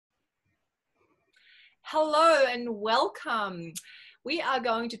Hello and welcome. We are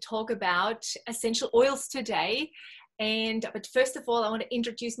going to talk about essential oils today. But first of all, I want to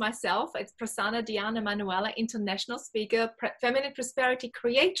introduce myself. It's Prasanna Diana Manuela, international speaker, feminine prosperity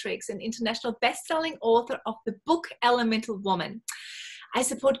creatrix, and international best-selling author of the book Elemental Woman. I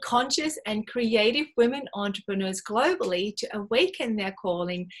support conscious and creative women entrepreneurs globally to awaken their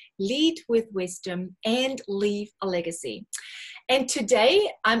calling, lead with wisdom, and leave a legacy. And today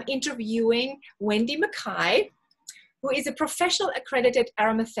I'm interviewing Wendy Mackay, who is a professional accredited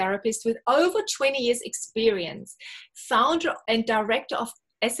aromatherapist with over 20 years experience, founder and director of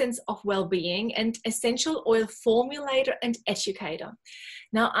Essence of Wellbeing, and essential oil formulator and educator.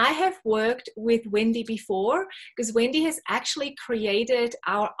 Now, I have worked with Wendy before because Wendy has actually created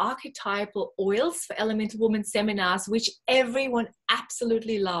our archetypal oils for Elemental Woman seminars, which everyone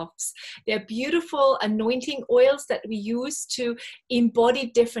absolutely loves. They're beautiful anointing oils that we use to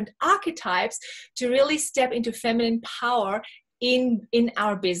embody different archetypes to really step into feminine power in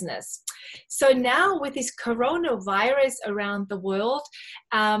our business. So now with this coronavirus around the world,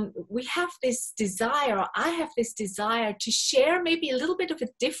 we have this desire, or I have this desire to share maybe a little bit of a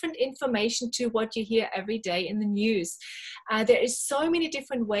different information to what you hear every day in the news. There is so many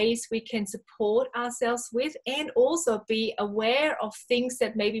different ways we can support ourselves with and also be aware of things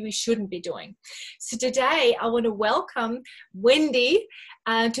that maybe we shouldn't be doing. So today I want to welcome Wendy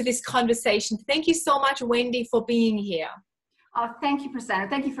to this conversation. Thank you so much, Wendy, for being here. Oh, thank you, Prasanna.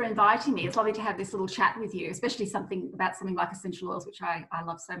 Thank you for inviting me. It's lovely to have this little chat with you, especially something like essential oils, which I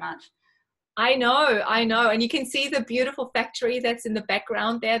love so much. I know. And you can see the beautiful factory that's in the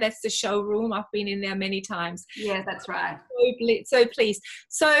background there. That's the showroom. I've been in there many times. Yeah, that's right. So pleased.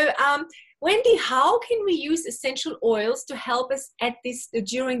 So, Wendy, how can we use essential oils to help us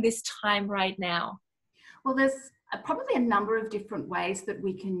during this time right now? Well, there's probably a number of different ways that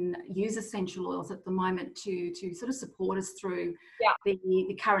we can use essential oils at the moment to sort of support us through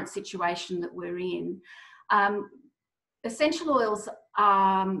the current situation that we're in. Essential oils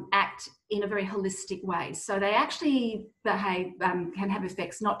act in a very holistic way. So they actually can have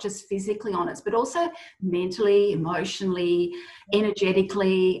effects not just physically on us, but also mentally, emotionally,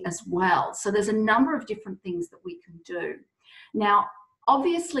 energetically as well. So there's a number of different things that we can do. Now,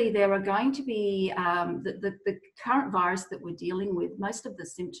 obviously, there are going to be the current virus that we're dealing with. Most of the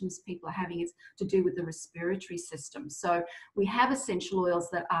symptoms people are having is to do with the respiratory system. So we have essential oils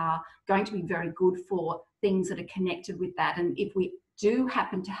that are going to be very good for things that are connected with that. And if we do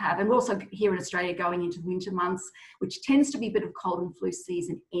happen to have, and we're also here in Australia going into winter months, which tends to be a bit of cold and flu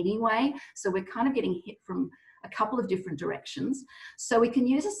season anyway. So we're kind of getting hit from a couple of different directions. So we can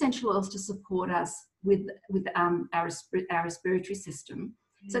use essential oils to support us with our respiratory system.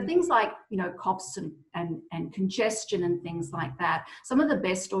 So things like, coughs and congestion and things like that. Some of the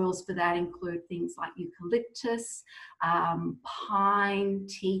best oils for that include things like eucalyptus, pine,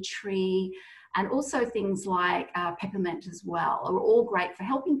 tea tree, and also things like peppermint as well are all great for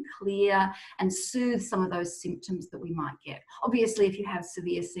helping clear and soothe some of those symptoms that we might get. Obviously, if you have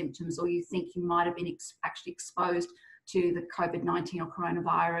severe symptoms or you think you might have been actually exposed to the COVID-19 or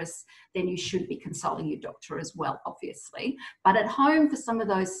coronavirus, then you should be consulting your doctor as well, obviously. But at home, for some of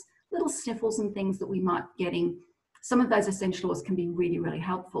those little sniffles and things that we might be getting, some of those essential oils can be really, really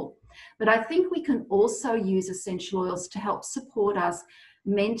helpful. But I think we can also use essential oils to help support us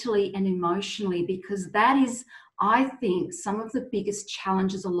mentally and emotionally, because that is, I think, some of the biggest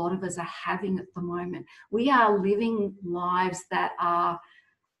challenges a lot of us are having at the moment. We are living lives that are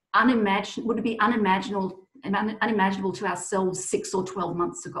would be unimaginable to ourselves 6 or 12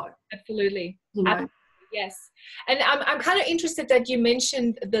 months ago. Absolutely. Yes. And I'm kind of interested that you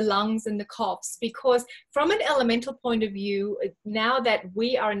mentioned the lungs and the coughs, because from an elemental point of view, now that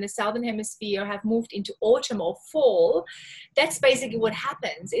we are in the Southern Hemisphere, have moved into autumn or fall, that's basically what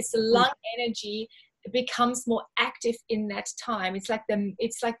happens. It's the lung energy becomes more active in that time. It's like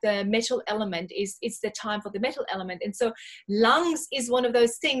the metal element it's the time for the metal element. And so lungs is one of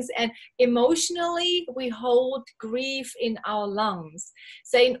those things. And emotionally, we hold grief in our lungs.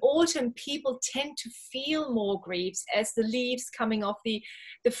 So in autumn, people tend to feel more griefs as the leaves coming off the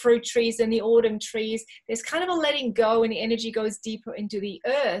fruit trees and the autumn trees. There's kind of a letting go and the energy goes deeper into the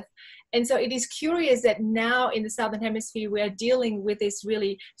earth. And so it is curious that now in the Southern Hemisphere, we are dealing with this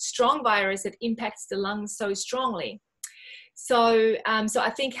really strong virus that impacts the lungs so strongly. So I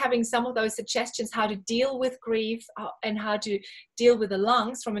think having some of those suggestions how to deal with grief and how to deal with the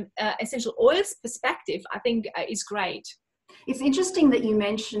lungs from an essential oils perspective, I think is great. It's interesting that you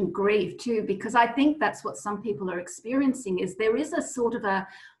mentioned grief too, because I think that's what some people are experiencing, is there is a sort of a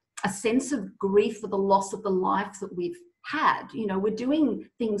sense of grief for the loss of the life that we've had. You know, we're doing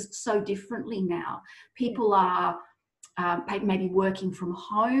things so differently now. People are maybe working from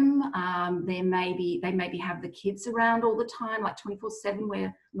home. They maybe have the kids around all the time, like 24/7,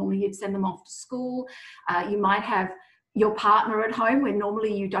 where normally you'd send them off to school. You might have your partner at home where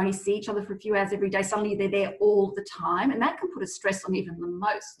normally you'd only see each other for a few hours every day. Suddenly they're there all the time, and that can put a stress on even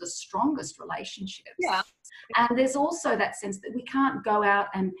the strongest relationships. Yeah. And there's also that sense that we can't go out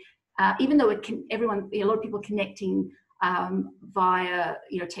and even though a lot of people are connecting via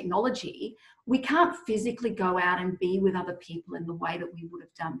technology, we can't physically go out and be with other people in the way that we would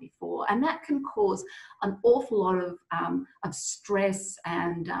have done before, and that can cause an awful lot of stress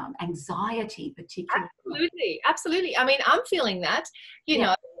and anxiety, particularly. Absolutely. I mean, I'm feeling that, you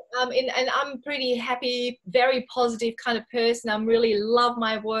know. And I'm pretty happy, very positive kind of person. I really love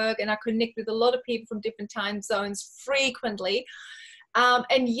my work, and I connect with a lot of people from different time zones frequently.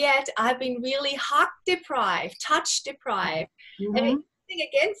 And yet I've been really hug deprived, touch deprived. Mm-hmm. And I think,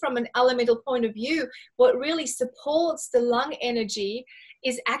 again, from an elemental point of view, what really supports the lung energy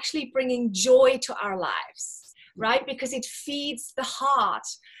is actually bringing joy to our lives, right? Because it feeds the heart.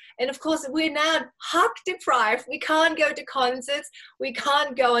 And of course, we're now hug deprived. We can't go to concerts. We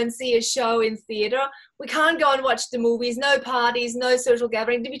can't go and see a show in theater. We can't go and watch the movies. No parties, no social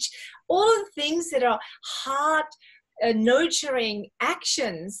gathering. All of the things that are heart nurturing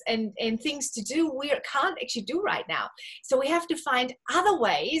actions and things to do, we can't actually do right now. So we have to find other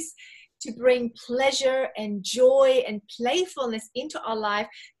ways to bring pleasure and joy and playfulness into our life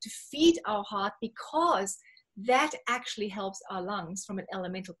to feed our heart, because that actually helps our lungs from an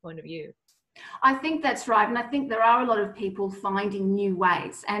elemental point of view. I think that's right. And I think there are a lot of people finding new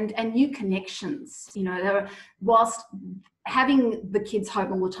ways and new connections. You know, whilst having the kids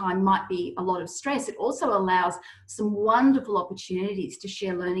home all the time might be a lot of stress, it also allows some wonderful opportunities to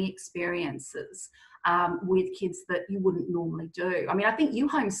share learning experiences with kids that you wouldn't normally do. I mean, I think you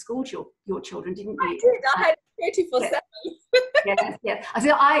homeschooled your children, didn't you? I did. I had 24/7. Yeah.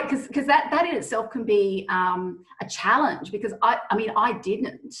 Because that in itself can be a challenge, because I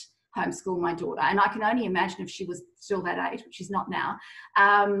didn't homeschool my daughter, and I can only imagine if she was still that age, which she's not now.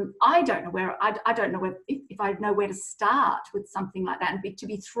 I don't know if I know where to start with something like that, and to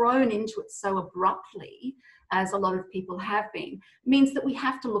be thrown into it so abruptly, as a lot of people have been, means that we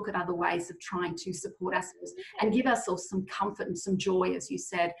have to look at other ways of trying to support ourselves and give ourselves some comfort and some joy, as you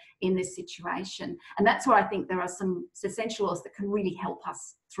said, in this situation. And that's where I think there are some essential oils that can really help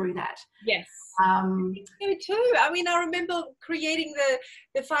us through that. Yes. Me too. I mean, I remember creating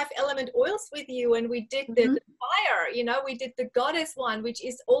the 5 element oils with you, and we did the fire, we did the goddess one, which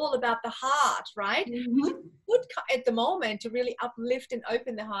is all about the heart, right? Mm-hmm. Which is good at the moment to really uplift and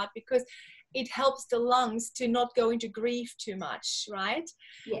open the heart, because it helps the lungs to not go into grief too much, right?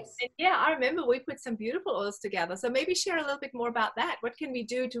 Yes. And yeah, I remember we put some beautiful oils together. So maybe share a little bit more about that. What can we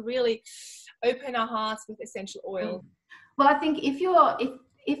do to really open our hearts with essential oil? Well, I think if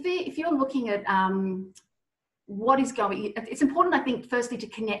you're looking at what is going, it's important, I think, firstly to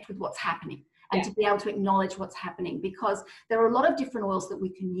connect with what's happening and to be able to acknowledge what's happening, because there are a lot of different oils that we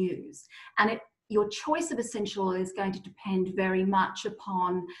can use, and your choice of essential oil is going to depend very much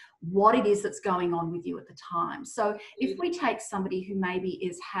upon what it is that's going on with you at the time. So if we take somebody who maybe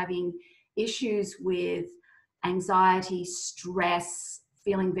is having issues with anxiety, stress,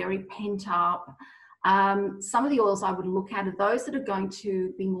 feeling very pent up, some of the oils I would look at are those that are going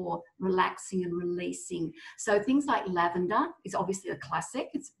to be more relaxing and releasing. So things like lavender is obviously a classic.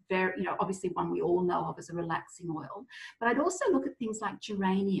 It's very, obviously one we all know of as a relaxing oil. But I'd also look at things like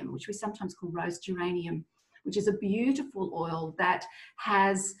geranium, which we sometimes call rose geranium, which is a beautiful oil that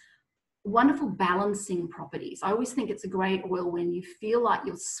has wonderful balancing properties. I always think it's a great oil when you feel like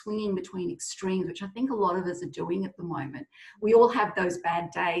you're swinging between extremes, which I think a lot of us are doing at the moment. We all have those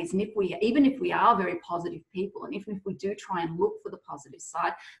bad days, and even if we are very positive people, and even if we do try and look for the positive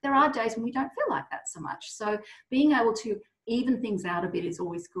side, there are days when we don't feel like that so much. So being able to even things out a bit is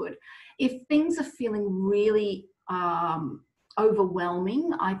always good. If things are feeling really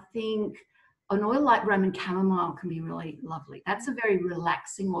overwhelming, I think an oil like Roman chamomile can be really lovely. That's a very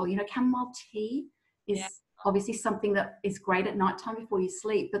relaxing oil. Chamomile tea is obviously something that is great at nighttime before you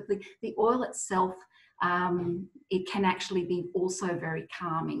sleep, but the oil itself, it can actually be also very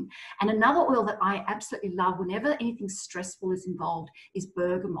calming. And another oil that I absolutely love whenever anything stressful is involved is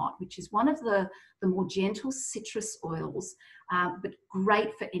bergamot, which is one of the more gentle citrus oils, but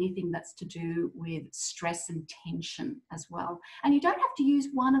great for anything that's to do with stress and tension as well. And you don't have to use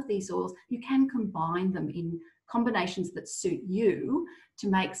one of these oils. You can combine them in combinations that suit you to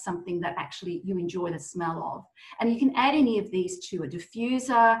make something that actually you enjoy the smell of. And you can add any of these to a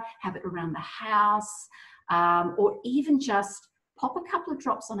diffuser, have it around the house. or even just pop a couple of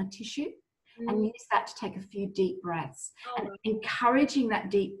drops on a tissue and use that to take a few deep breaths. And encouraging that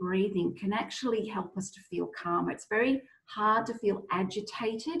deep breathing can actually help us to feel calmer. It's very hard to feel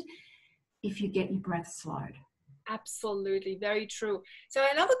agitated if you get your breath slowed. Absolutely, very true. So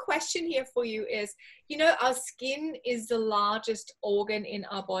another question here for you is, you know, our skin is the largest organ in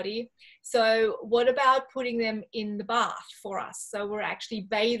our body. So what about putting them in the bath for us? So we're actually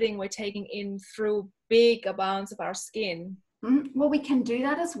bathing, we're taking in through big amounts of our skin. Well, we can do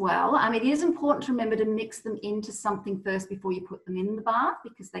that as well. It is important to remember to mix them into something first before you put them in the bath,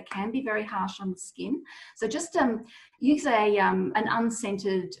 because they can be very harsh on the skin. So just use an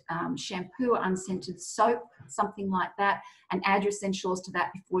unscented shampoo or unscented soap, something like that, and add your essential oils to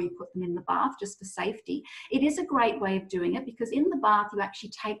that before you put them in the bath, just for safety. It is a great way of doing it, because in the bath you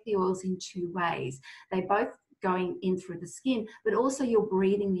actually take the oils in two ways. They both going in through the skin, but also you're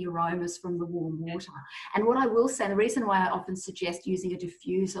breathing the aromas from the warm water. And what I will say, the reason why I often suggest using a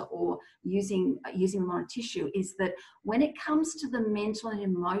diffuser or using them on a tissue, is that when it comes to the mental and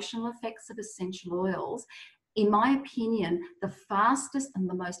emotional effects of essential oils, in my opinion, the fastest and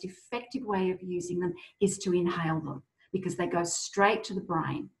the most effective way of using them is to inhale them, because they go straight to the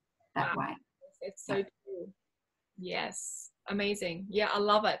brain that way. It's so true. Yes, amazing. Yeah, I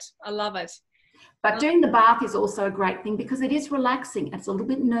love it. I love it. But doing the bath is also a great thing, because it is relaxing. It's a little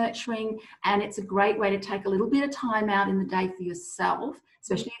bit nurturing, and it's a great way to take a little bit of time out in the day for yourself,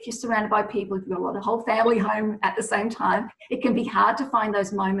 especially if you're surrounded by people, if you've got a whole family home at the same time. It can be hard to find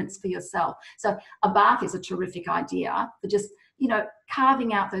those moments for yourself. So a bath is a terrific idea for just, you know,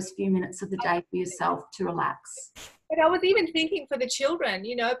 carving out those few minutes of the day for yourself to relax. But I was even thinking for the children,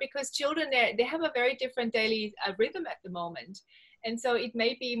 you know, because children, they have a very different daily rhythm at the moment. And so it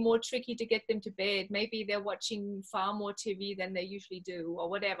may be more tricky to get them to bed. Maybe they're watching far more TV than they usually do, or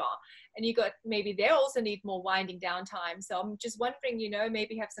whatever. And maybe they also need more winding down time. So I'm just wondering, you know,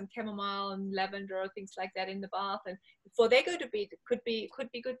 maybe have some chamomile and lavender or things like that in the bath, and before they go to bed, it could be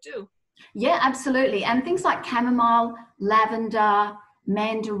good too. Yeah, absolutely. And things like chamomile, lavender,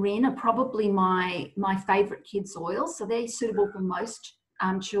 mandarin are probably my favorite kids' oils. So they're suitable for most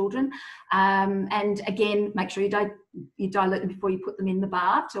children. And again, make sure you dilute them before you put them in the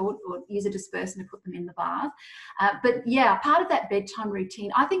bath, or use a disperser to put them in the bath. But yeah, part of that bedtime routine,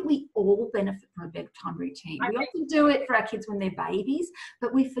 I think we all benefit from a bedtime routine. We often do it for our kids when they're babies,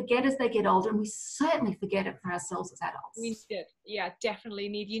 but we forget as they get older, and we certainly forget it for ourselves as adults. We need it. Yeah, definitely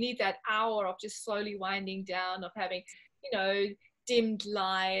you need that hour of just slowly winding down, of having, you know, dimmed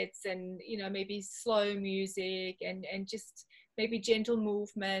lights, and, you know, maybe slow music, and just maybe gentle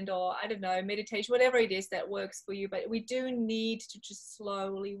movement, or I don't know, meditation, whatever it is that works for you. But we do need to just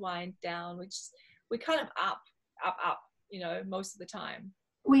slowly wind down, which we're kind of up, you know, most of the time.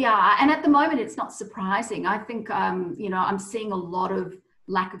 We are. And at the moment, it's not surprising. I think, you know, I'm seeing a lot of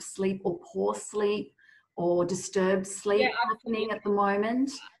lack of sleep, or poor sleep, or disturbed sleep happening at the moment.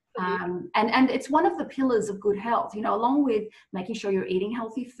 And it's one of the pillars of good health, you know, along with making sure you're eating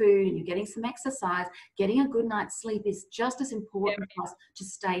healthy food and you're getting some exercise. Getting a good night's sleep is just as important for us to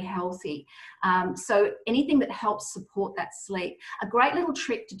stay healthy. So anything that helps support that sleep. A great little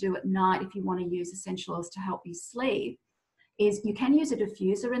trick to do at night, if you want to use essential oils to help you sleep, is you can use a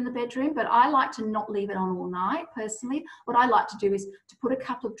diffuser in the bedroom, but I like to not leave it on all night personally. What I like to do is to put a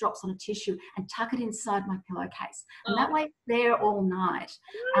couple of drops on a tissue and tuck it inside my pillowcase. And that way it's there all night.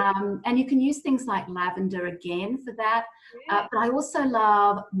 And you can use things like lavender again for that. But I also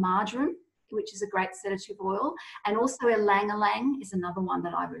love marjoram, which is a great sedative oil. And also ylang-ylang is another one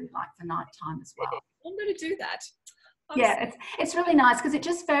that I really like for nighttime as well. I'm going to do that. Yeah, it's really nice, because it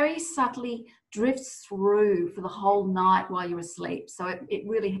just very subtly drifts through for the whole night while you're asleep. So it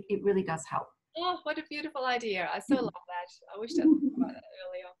really does help. Oh, what a beautiful idea. I so love that. I wish I'd thought about that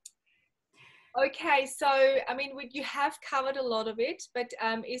earlier. Okay, so I mean, you have covered a lot of it, but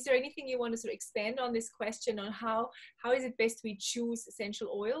is there anything you want to sort of expand on this question on how is it best we choose essential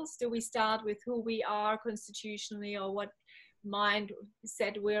oils? Do we start with who we are constitutionally, or what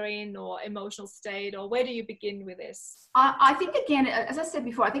mindset we're in, or emotional state, or where do you begin with this? I think, again, as I said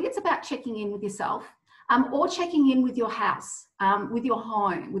before, I think it's about checking in with yourself, or checking in with your house, with your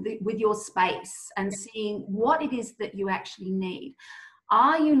home, with your space, and seeing what it is that you actually need.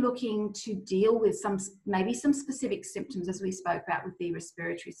 Are you looking to deal with maybe some specific symptoms, as we spoke about with the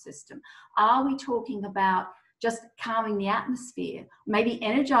respiratory system? Are we talking about just calming the atmosphere, maybe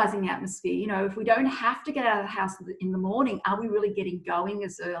energizing the atmosphere. You know, if we don't have to get out of the house in the morning, are we really getting going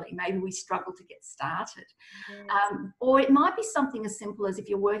as early? Maybe we struggle to get started. Yes. Or it might be something as simple as, if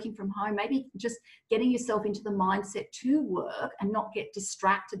you're working from home, maybe just getting yourself into the mindset to work and not get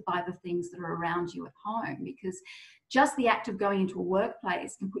distracted by the things that are around you at home, because just the act of going into a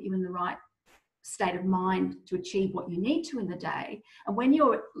workplace can put you in the right state of mind to achieve what you need to in the day. And when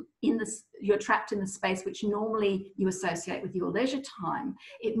you're trapped in the space which normally you associate with your leisure time,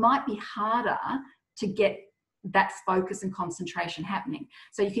 it might be harder to get that focus and concentration happening.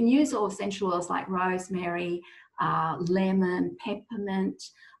 So you can use all essential oils like rosemary, lemon, peppermint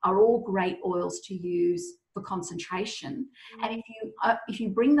are all great oils to use for concentration. And if you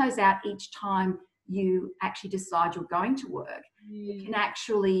bring those out each time you actually decide you're going to work, you can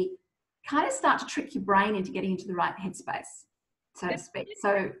actually kind of start to trick your brain into getting into the right headspace, so to speak.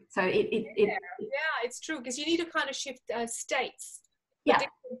 So it's true, because you need to kind of shift states. For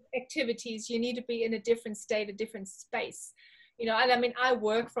different activities, you need to be in a different state, a different space. You know, and I mean, I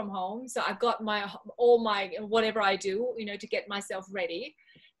work from home, so I've got all my whatever I do, you know, to get myself ready.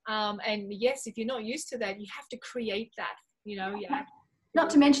 And yes, if you're not used to that, you have to create that. You know, not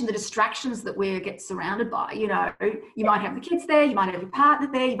to mention the distractions that we get surrounded by. You know, you might have the kids there, you might have your partner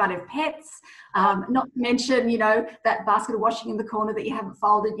there, you might have pets, not to mention, you know, that basket of washing in the corner that you haven't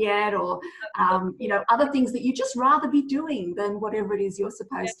folded yet, or, you know, other things that you just rather be doing than whatever it is you're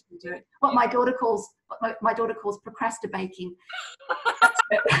supposed to be doing. What my daughter calls procrastinating.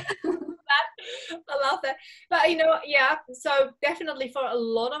 I love that. But, you know, yeah, so definitely for a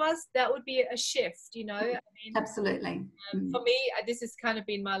lot of us, that would be a shift, you know. I mean, absolutely. For me, this has kind of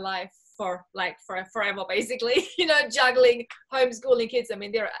been my life for forever, basically, you know, juggling, homeschooling kids. I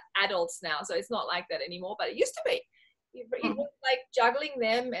mean, they're adults now, so it's not like that anymore, but it used to be. It was like juggling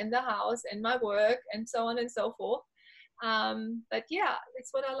them and the house and my work and so on and so forth. But yeah, it's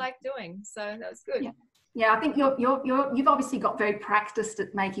what I like doing. So that was good. Yeah, I think you've obviously got very practiced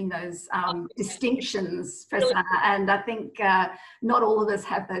at making those distinctions, Prasanna, and I think not all of us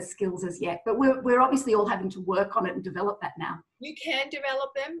have those skills as yet, but we're obviously all having to work on it and develop that now. You can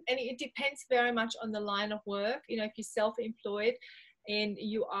develop them, and it depends very much on the line of work. You know, if you're self-employed and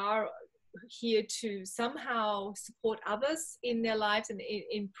you are here to somehow support others in their lives and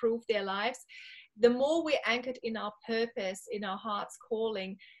improve their lives, the more we're anchored in our purpose, in our heart's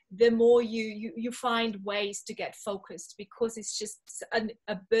calling, the more you find ways to get focused, because it's just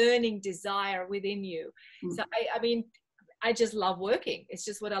a burning desire within you. So I mean, I just love working. It's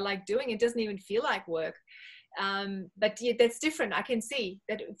just what I like doing. It doesn't even feel like work. But yeah, that's different. I can see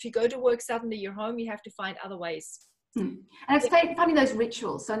that if you go to work, suddenly you're home, you have to find other ways. And it's finding those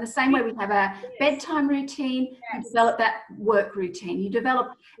rituals. So in the same way we have a bedtime routine, you develop that work routine. You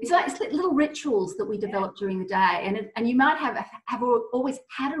develop, it's like little rituals that we develop during the day. And you might have always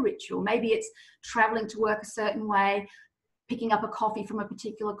had a ritual. Maybe it's traveling to work a certain way, picking up a coffee from a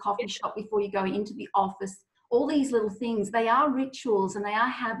particular coffee shop before you go into the office. All these little things, they are rituals and they are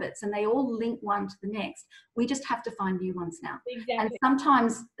habits, and they all link one to the next. We just have to find new ones now. Exactly. And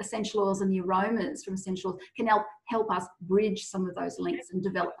sometimes essential oils and the aromas from essentials can help us bridge some of those links and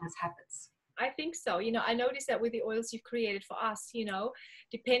develop those habits. I think so. You know, I noticed that with the oils you've created for us, you know,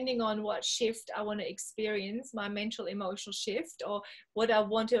 depending on what shift I want to experience, my mental, emotional shift, or what I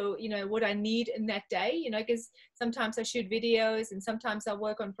want to, you know, what I need in that day, you know, because sometimes I shoot videos and sometimes I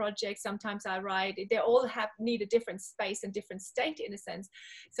work on projects, sometimes I write. They all need a different space and different state in a sense.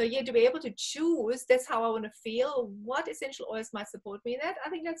 So yeah, to be able to choose, that's how I want to feel, what essential oils might support me in that. I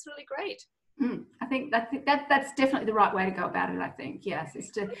think that's really great. I think that's definitely the right way to go about it. I think, yes, is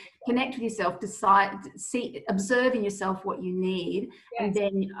to connect with yourself, decide, observe in yourself what you need, and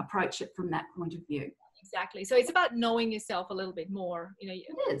then approach it from that point of view. Exactly. So it's about knowing yourself a little bit more. You know,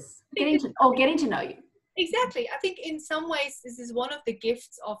 it is getting to know you. Exactly. I think in some ways this is one of the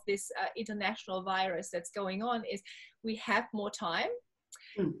gifts of this international virus that's going on, is we have more time.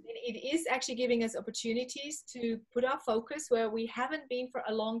 It is actually giving us opportunities to put our focus where we haven't been for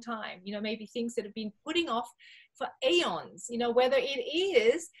a long time. You know, maybe things that have been putting off for aeons, you know, whether it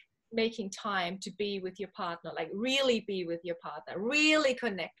is making time to be with your partner, like really be with your partner, really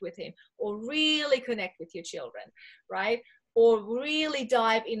connect with him, or really connect with your children, right? Or really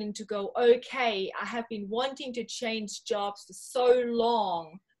dive in and to go, okay, I have been wanting to change jobs for so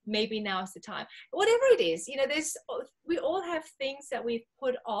long. Maybe now is the time. Whatever it is, you know, we all have things that we've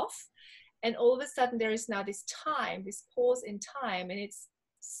put off, and all of a sudden there is now this time, this pause in time, and it's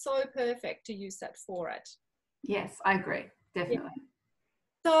so perfect to use that for it. Yes, I agree, definitely.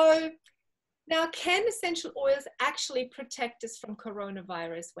 Yeah. So now, can essential oils actually protect us from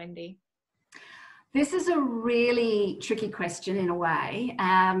coronavirus, Wendy? This is a really tricky question in a way,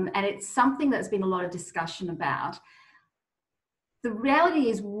 and it's something that's been a lot of discussion about. The reality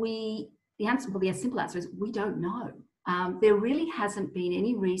is the simple answer is we don't know. There really hasn't been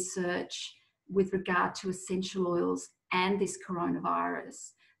any research with regard to essential oils and this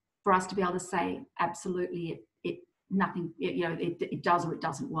coronavirus for us to be able to say absolutely it does or it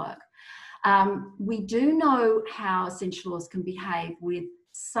doesn't work. We do know how essential oils can behave with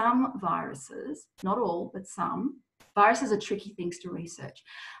some viruses, not all, but some. Viruses are tricky things to research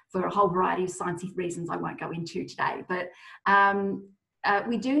for a whole variety of scientific reasons I won't go into today. But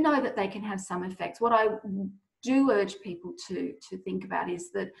we do know that they can have some effects. What I do urge people to think about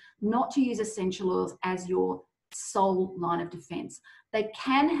is that not to use essential oils as your sole line of defense. They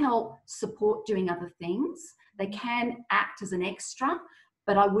can help support doing other things. They can act as an extra,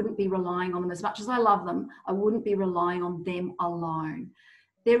 but I wouldn't be relying on them. As much as I love them, I wouldn't be relying on them alone.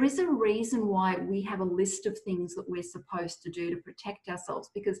 There is a reason why we have a list of things that we're supposed to do to protect ourselves,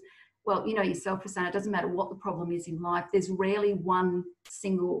 because, well, you know yourself, Prasanna, it doesn't matter what the problem is in life. There's rarely one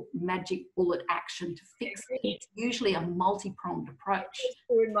single magic bullet action to fix it. It's usually a multi-pronged approach.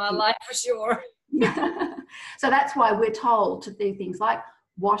 In my life, for sure. So that's why we're told to do things like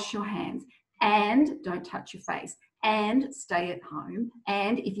wash your hands and don't touch your face and stay at home.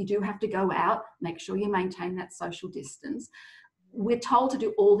 And if you do have to go out, make sure you maintain that social distance. We're told to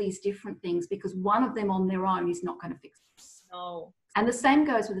do all these different things because one of them on their own is not going to fix it. No. And the same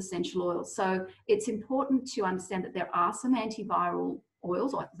goes with essential oils. So it's important to understand that there are some antiviral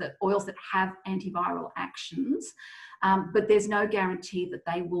oils, or the oils that have antiviral actions, but there's no guarantee that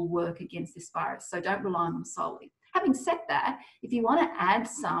they will work against this virus. So don't rely on them solely. Having said that, if you want to add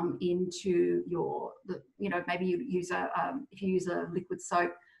some into maybe if you use a liquid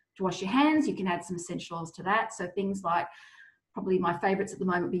soap to wash your hands, you can add some essential oils to that. So things like, probably my favourites at the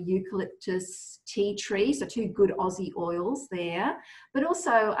moment would be eucalyptus, tea tree, so two good Aussie oils there, but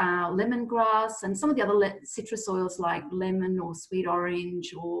also lemongrass and some of the other citrus oils like lemon or sweet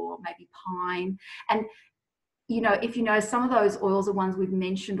orange or maybe pine. And if you know, some of those oils are ones we've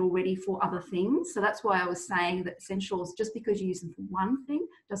mentioned already for other things. So that's why I was saying that essential oils, just because you use them for one thing,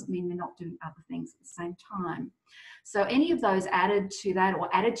 doesn't mean they're not doing other things at the same time. So any of those added to that or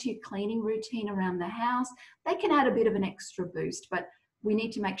added to your cleaning routine around the house, they can add a bit of an extra boost, but we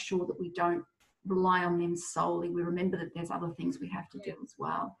need to make sure that we don't rely on them solely. We remember that there's other things we have to do as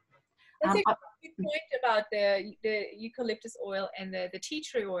well. That's a good point about the eucalyptus oil and the tea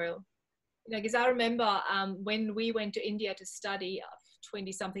tree oil. Because I remember when we went to India to study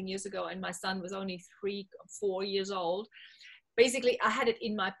 20-something years ago, and my son was only 3 or 4 years old. Basically, I had it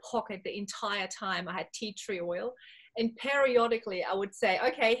in my pocket the entire time. I had tea tree oil, and periodically I would say,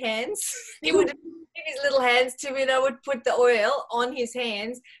 "Okay, hands." He would give his little hands to me, and I would put the oil on his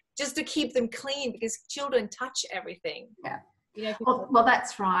hands just to keep them clean, because children touch everything. Yeah. Well,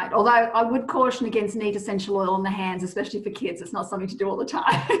 that's right. Although I would caution against neat essential oil on the hands, especially for kids. It's not something to do all the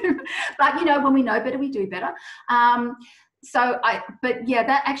time. But, when we know better, we do better.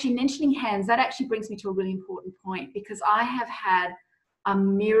 That actually, mentioning hands, that actually brings me to a really important point, because I have had a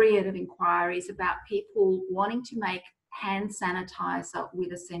myriad of inquiries about people wanting to make hand sanitizer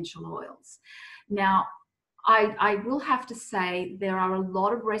with essential oils. Now, I will have to say there are a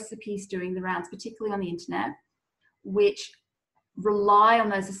lot of recipes doing the rounds, particularly on the internet, which rely on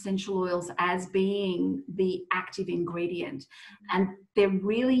those essential oils as being the active ingredient, and they're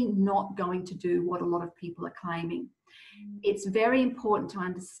really not going to do what a lot of people are claiming. It's very important to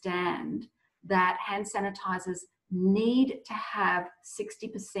understand that hand sanitizers need to have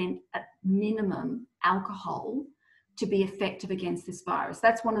 60% at minimum alcohol to be effective against this virus.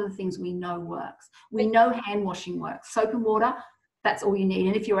 That's one of the things we know works. We know hand washing works. Soap and water, that's all you need.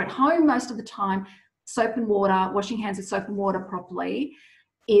 And if you're at home most of the time, soap and water, washing hands with soap and water properly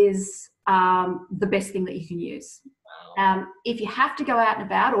is the best thing that you can use. If you have to go out and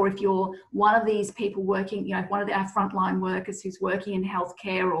about, or if you're one of these people working, one of our frontline workers who's working in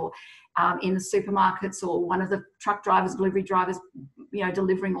healthcare or in the supermarkets, or one of the truck drivers, delivery drivers,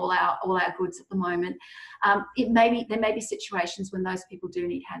 delivering all our goods at the moment, there may be situations when those people do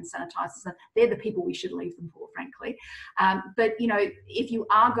need hand sanitizers, and they're the people we should leave them for, frankly. But if you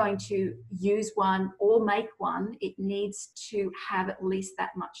are going to use one or make one, it needs to have at least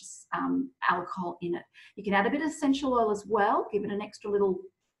that much alcohol in it. You can add a bit of essential oil as well, give it an extra little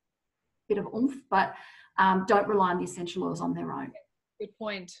bit of oomph, but don't rely on the essential oils on their own. Good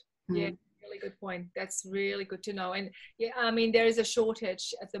point. Yeah, really good point. That's really good to know. And yeah, I mean, there is a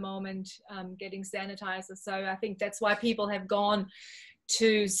shortage at the moment getting sanitizer. So I think that's why people have gone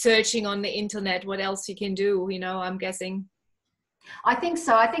to searching on the internet what else you can do, I'm guessing. I think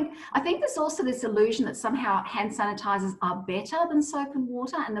so. I think there's also this illusion that somehow hand sanitizers are better than soap and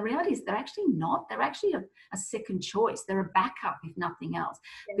water, and the reality is they're actually not. They're actually a second choice. They're a backup, if nothing else.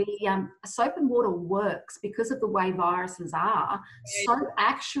 Yes. The soap and water works because of the way viruses are. Soap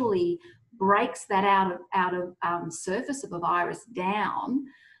actually breaks that out of surface of a virus down.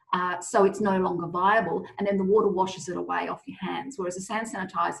 So it's no longer viable, and then the water washes it away off your hands. Whereas a hand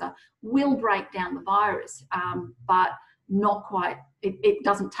sanitizer will break down the virus, but not quite, it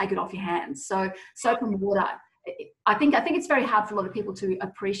doesn't take it off your hands. So soap and water, I think it's very hard for a lot of people to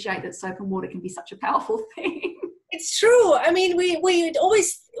appreciate that soap and water can be such a powerful thing. It's true. I mean, we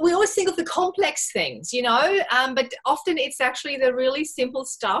always think of the complex things, you know, but often it's actually the really simple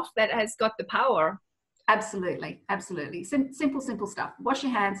stuff that has got the power. Absolutely, absolutely. Simple stuff. Wash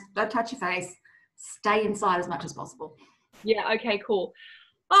your hands, don't touch your face, stay inside as much as possible. Yeah, okay, cool.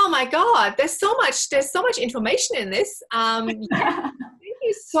 Oh my God, there's so much information in this. Thank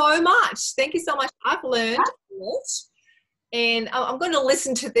you so much. Thank you so much. I've learned a lot, and I'm going to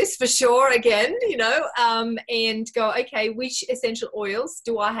listen to this for sure again, you know, and go, okay, which essential oils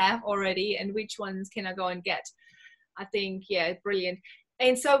do I have already and which ones can I go and get? I think, yeah, brilliant.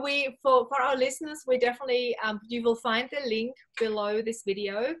 And so for our listeners, we definitely, you will find the link below this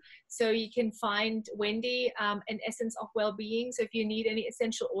video. So you can find Wendy and Essence of Wellbeing. So if you need any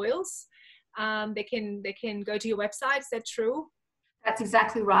essential oils, they can go to your website. Is that true? That's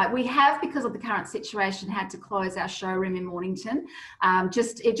exactly right. We have, because of the current situation, had to close our showroom in Mornington.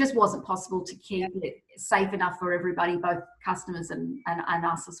 It just wasn't possible to keep it safe enough for everybody, both customers and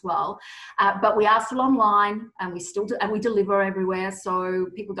us as well. But we are still online, and we still do, and we deliver everywhere, so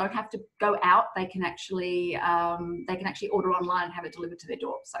people don't have to go out. They can actually order online and have it delivered to their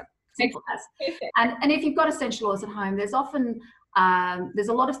door. So simple as. And if you've got essential oils at home, there's often there's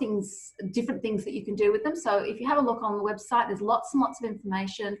a lot of things, different things that you can do with them. So if you have a look on the website, there's lots and lots of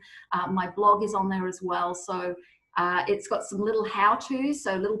information. My blog is on there as well. So it's got some little how-tos,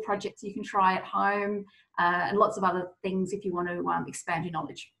 so little projects you can try at home, and lots of other things if you want to expand your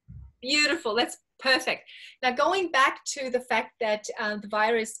knowledge. Beautiful. That's perfect. Now, going back to the fact that the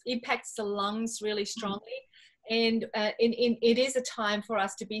virus impacts the lungs really strongly, and it is a time for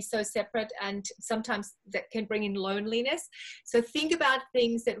us to be so separate, and sometimes that can bring in loneliness. So think about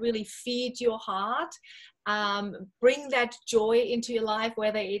things that really feed your heart. Bring that joy into your life,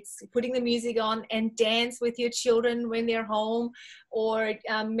 whether it's putting the music on and dance with your children when they're home, or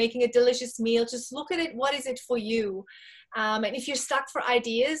making a delicious meal. Just look at it. What is it for you? And if you're stuck for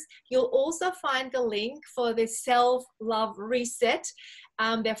ideas, you'll also find the link for the self-love reset.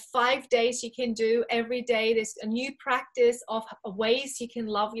 There are 5 days you can do every day. There's a new practice of ways you can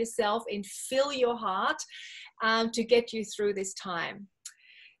love yourself and fill your heart to get you through this time.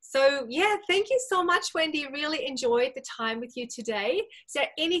 So yeah, thank you so much, Wendy. Really enjoyed the time with you today. Is there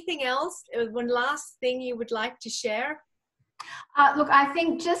anything else, one last thing you would like to share? Look, I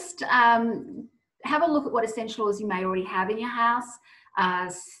think just have a look at what essential oils you may already have in your house,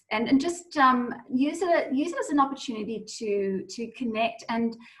 and just use it as an opportunity to connect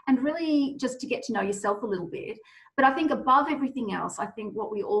and really just to get to know yourself a little bit. But I think above everything else, I think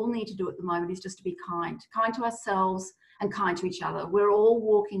what we all need to do at the moment is just to be kind to ourselves and kind to each other. We're all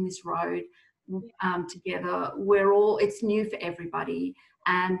walking this road together. It's new for everybody,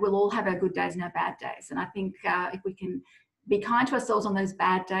 and we'll all have our good days and our bad days. And I think if we can be kind to ourselves on those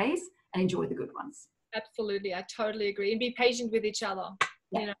bad days and enjoy the good ones. Absolutely. I totally agree. And be patient with each other,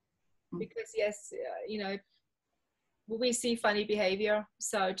 you know, because yes, you know, we see funny behavior.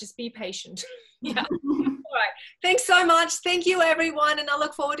 So just be patient. Yeah. All right. Thanks so much. Thank you, everyone. And I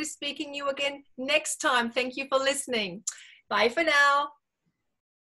look forward to speaking to you again next time. Thank you for listening. Bye for now.